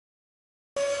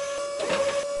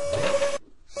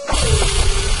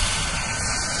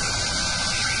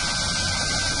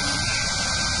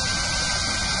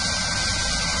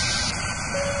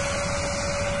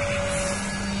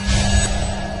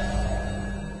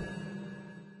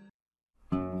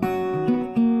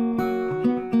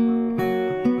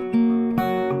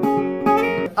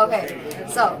Okay,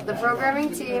 so the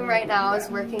programming team right now is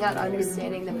working on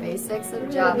understanding the basics of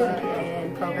Java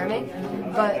and programming,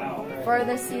 but for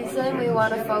this season we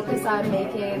want to focus on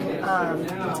making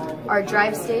our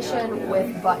drive station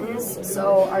with buttons,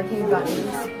 so arcade buttons,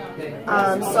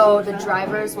 so the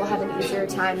drivers will have an easier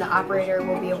time, the operator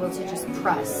will be able to just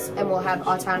press, and we'll have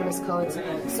autonomous codes.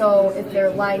 So if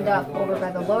they're lined up over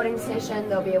by the loading station,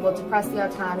 they'll be able to press the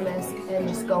autonomous and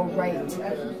just go right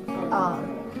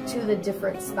to the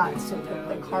different spots to put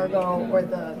the cargo or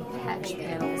the hatch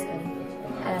panels in,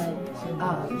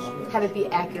 and have it be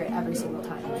accurate every single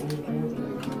time.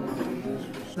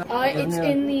 It's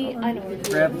in the, I know.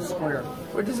 Grab the square.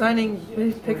 We're designing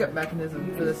pickup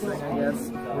mechanism for this thing, I guess.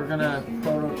 We're gonna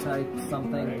prototype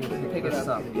something to pick us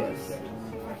up. Yes.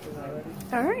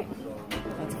 All right.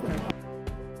 That's cool.